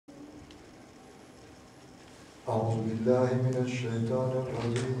أعوذ بالله من الشيطان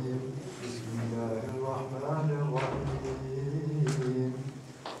الرجيم. بسم الله الرحمن الرحيم.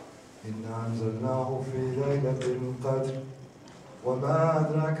 إنا أنزلناه في ليلة القدر وما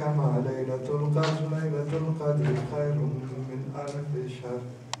أدراك ما ليلة القدر. ليلة القدر خير من ألف شهر.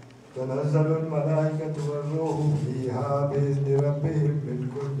 تنزل الملائكة والروح فيها بإذن ربهم من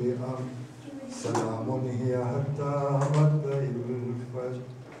كل أمر. سلام هي حتى مطلع الفجر.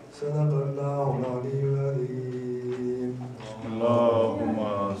 صدق الله العلي العظيم. اللهم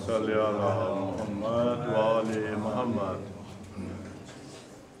صل على محمد وآل محمد.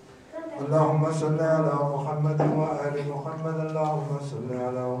 اللهم صل على محمد وآل محمد. اللهم صل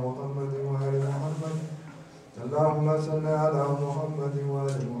على محمد وآل محمد. اللهم صل على محمد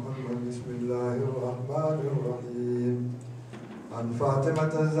وآل محمد. بسم الله الرحمن الرحيم. عن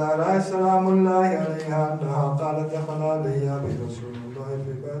فاطمة الزهراء سلام الله عليها أنها قالت دخل علي برسول الله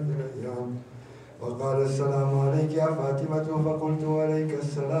في بعض الأيام وقال السلام عليك يا فاطمة، فقلت عليك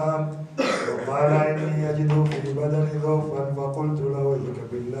السلام، وقال إني أجد في بدني ضعفا، فقلت لويك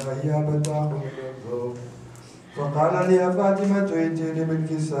بالله يا بتاه من الضعف. فقال لي يا فاطمة ائتني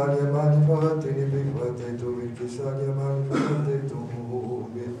بالكساء اليماني فغطني به، فأتيت بالكساء اليماني فغطيته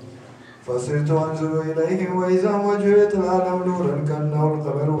به، فصرت أنظر إليه وإذا وجهه يتلألأ نورا كأنه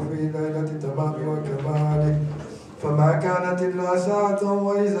القمر في ليلة تمام وكماله، فما كانت إلا ساعة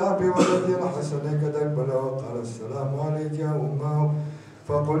وإذا بولد الحسن قد أقبل وقال السلام عليك يا أمه،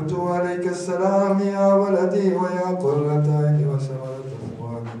 فقلت عليك السلام يا ولدي ويا قرة عيني وثمرة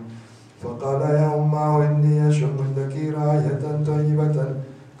فؤادي. فقال يا أمه إني أشم لك راية طيبة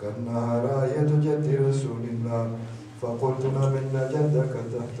كأنها راية جد رسول الله، فقلت نعم إن جدك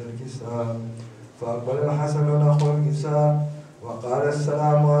تحت الكساء. فأقبل الحسن نحو الكساء وقال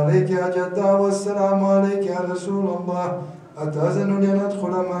السلام عليك يا جدة والسلام عليك يا رسول الله، أتأذن لي أن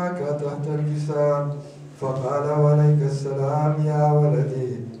أدخل معك تحت الكساء؟ فقال وعليك السلام يا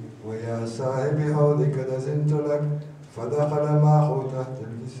ولدي ويا صاحب حوضك قد أذنت لك، فدخل معه تحت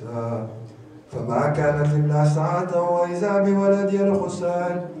الكساء. فما كانت إلا ساعة وإذا بولدي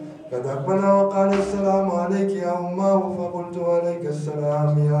الحسين قد أقبل وقال السلام عليك يا أمه، فقلت عليك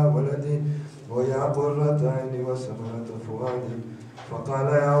السلام يا ولدي ويا قرة عيني وثمرة فؤادي. فقال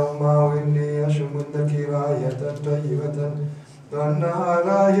يا أمه إني أشم لك راية طيبة كأنها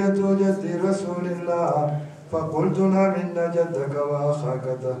راية جد رسول الله، فقلت نعم إن جدك وأخاك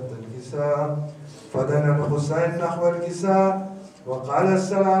تحت الكساء. فدنا الحسين نحو الكساء وقال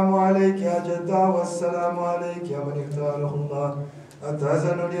السلام عليك يا جدة والسلام عليك يا من اختاره الله،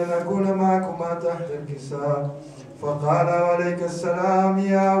 أتأذن لي أن أكون معكما تحت الكساء؟ فقال عليك السلام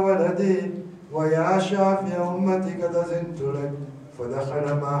يا ولدي ويا شافي أمتي قد أذنت لك، فدخل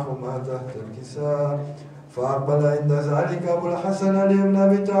معهما تحت الكساء. فأقبل عند ذلك أبو الحسن علي بن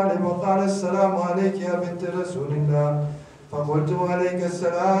أبي طالب وقال السلام عليك يا بنت رسول الله، فقلت عليك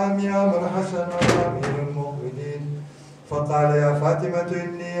السلام يا أبا الحسن ويا أمير المؤمنين. فقال يا فاطمة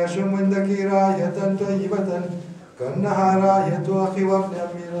إني أشم عندك راية طيبة كأنها راية أخي وابن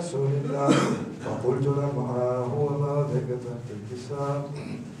أمي رسول الله، فقلت لما هو ما ذاك تحت الكساء.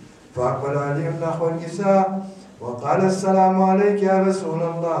 فأقبل علي نحو الكساء وقال السلام عليك يا رسول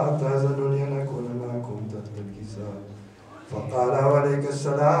الله، أتأذن لي أن أكون معكم تحت الكساء؟ فقال وعليك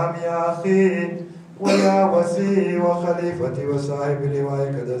السلام يا أخي ويا وسي وخليفتي وصاحب لوائي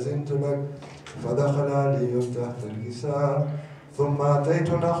قد أذنت لك، فدخل علي تحت الكساء. ثم أتيت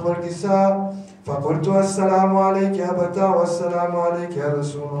نحو الكساء فقلت السلام عليك يا أبتا والسلام عليك يا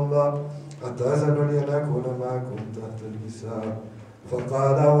رسول الله، أتأذن لي أن أكون معكم تحت الكساء؟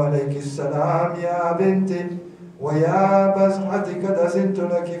 فقال وعليك السلام يا بنتي ويا بزحتي قد أذنت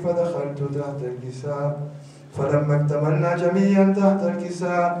لك، فدخلت تحت الكساء. فلما اكتملنا جميعا تحت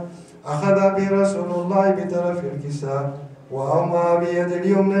الكساء أخذ بي رسول الله بطرف الكساء وأومى بيد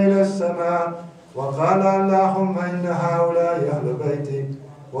اليمنى إلى السماء وقال اللهم إن هؤلاء أهل بيتي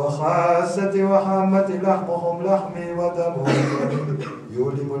وخاصتي وحامتي، لحمهم لحمي ودمهم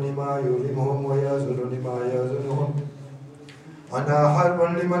يؤلمني ما يؤلمهم ويزنني ما يزنهم، أنا حرب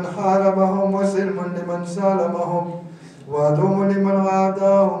لمن حاربهم وسلم لمن سالمهم وعدو لمن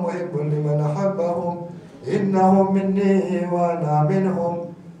عاداهم محب لمن أحبهم، إنهم مني وأنا منهم،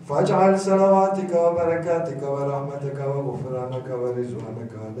 فاجعل صلواتك وبركاتك ورحمتك وغفرانك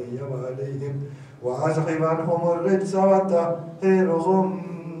ورضوانك علي وعليهم، وأذهب عنهم الرجس وطهرهم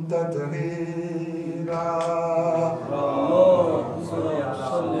تطهيرا.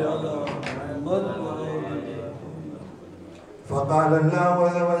 فقال الله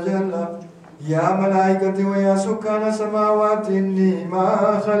عز وجل يا ملائكتي ويا سكان سماوات إني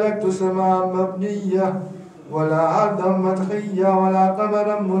ما خلقت سماء مبنية ولا عبدا مدخيا ولا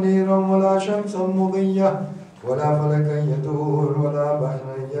قمرا منيرا ولا شمسا مضية ولا فلكا يدور ولا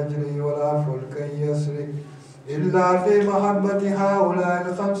بحرا يجري ولا فلكا يسري إلا في محبة هؤلاء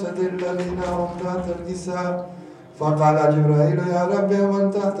الخمسة الذين هم تحت الكساء. فقال جبرائيل يا رب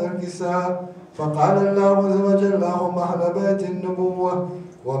ومن تحت الكساء؟ فقال الله عز وجل هم أهل بيت النبوة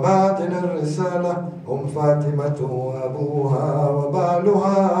ومعدن الرسالة، هم فاطمة وأبوها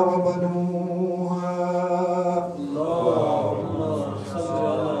وبعلها وبنوها.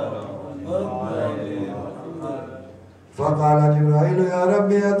 فقال جبرائيل يا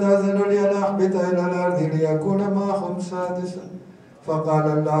رب أتأذن لي أن أحبط إلى الأرض ليكون معهم سادسا؟ فقال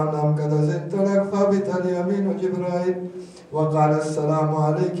الله نعم قد أذنت لك، فهبط اليمين جبرائيل وقال السلام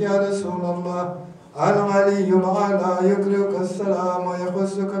عليك يا رسول الله. العلي الأعلى يقرئك السلام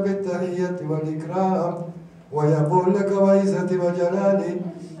ويخصك بالتحية والإكرام ويقول لك وعزتي وجلالي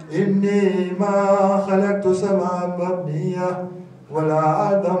إني ما خلقت سماء مبنية ولا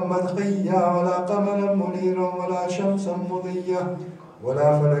أرضا مدخية ولا قمرا منيرا ولا شمسا مضية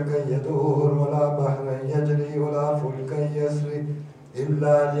ولا فلكا يدور ولا بحرا يجري ولا فلكا يسري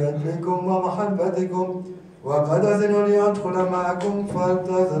إلا لأجلكم ومحبتكم، وقد أذن لي أدخل معكم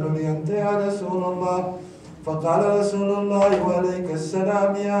فأتأذن لي أنت يا رسول الله. فقال رسول الله وعليك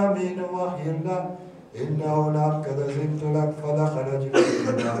السلام يا أمين وحي الله إنه نعم قد أذنت لك. فدخل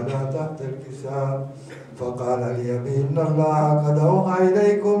جبريل معنا تحت الكساء فقال لي إن الله قد أوحى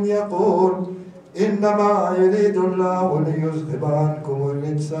إليكم يقول إنما يريد الله ليذهب عنكم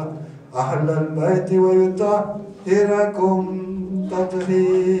الرجس أهل البيت ويطهركم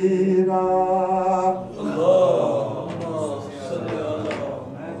تطهيرا.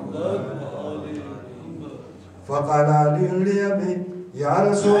 فقال علي لأبي يا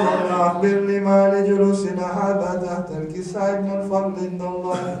رسول الله أخبرني ما لجلوسنا هذا تحت الكساء من الفضل عند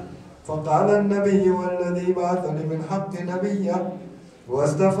الله. فقال النبي والذي بعثني بالحق نبيا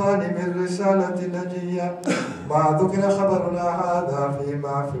واصطفاني من رسالة نجيا ما ذكر خبرنا هذا في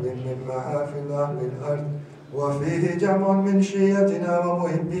محفل من محافل أهل الأرض وفيه جمع من شيعتنا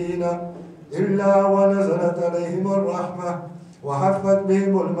ومحبينا إلا ونزلت عليهم الرحمة وحفت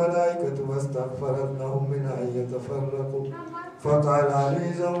بهم الملائكة واستغفرت لهم من أن يتفرقوا. فقال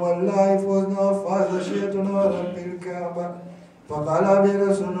علي والله فزنا وفاز شيعتنا ورب الكعبة. فقال أبي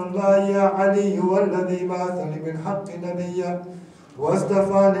رسول الله يا علي والذي بعثني بالحق نبيا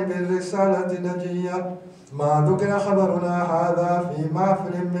واصطفاني بالرسالة نجيا ما ذكر خبرنا هذا في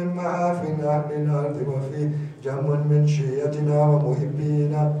محفل من محافل أهل الأرض وفيه جمع من شيعتنا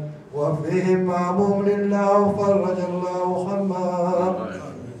ومحبينا وفيهم مهموم لله فرج الله خما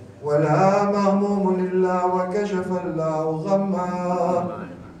ولا مهموم لله وكشف الله غما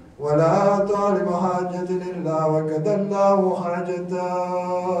ولا طالب حاجة إلا وكدى الله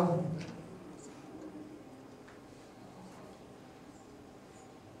حاجته.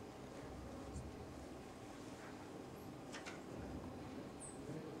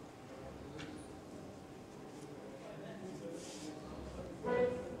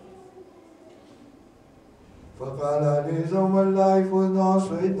 فقال علي زوم الله فزنا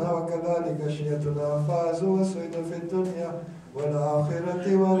وسعدنا وكذلك شيعتنا فازوا وسعدوا في الدنيا والآخرة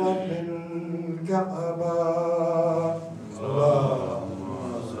ورب الكعبة.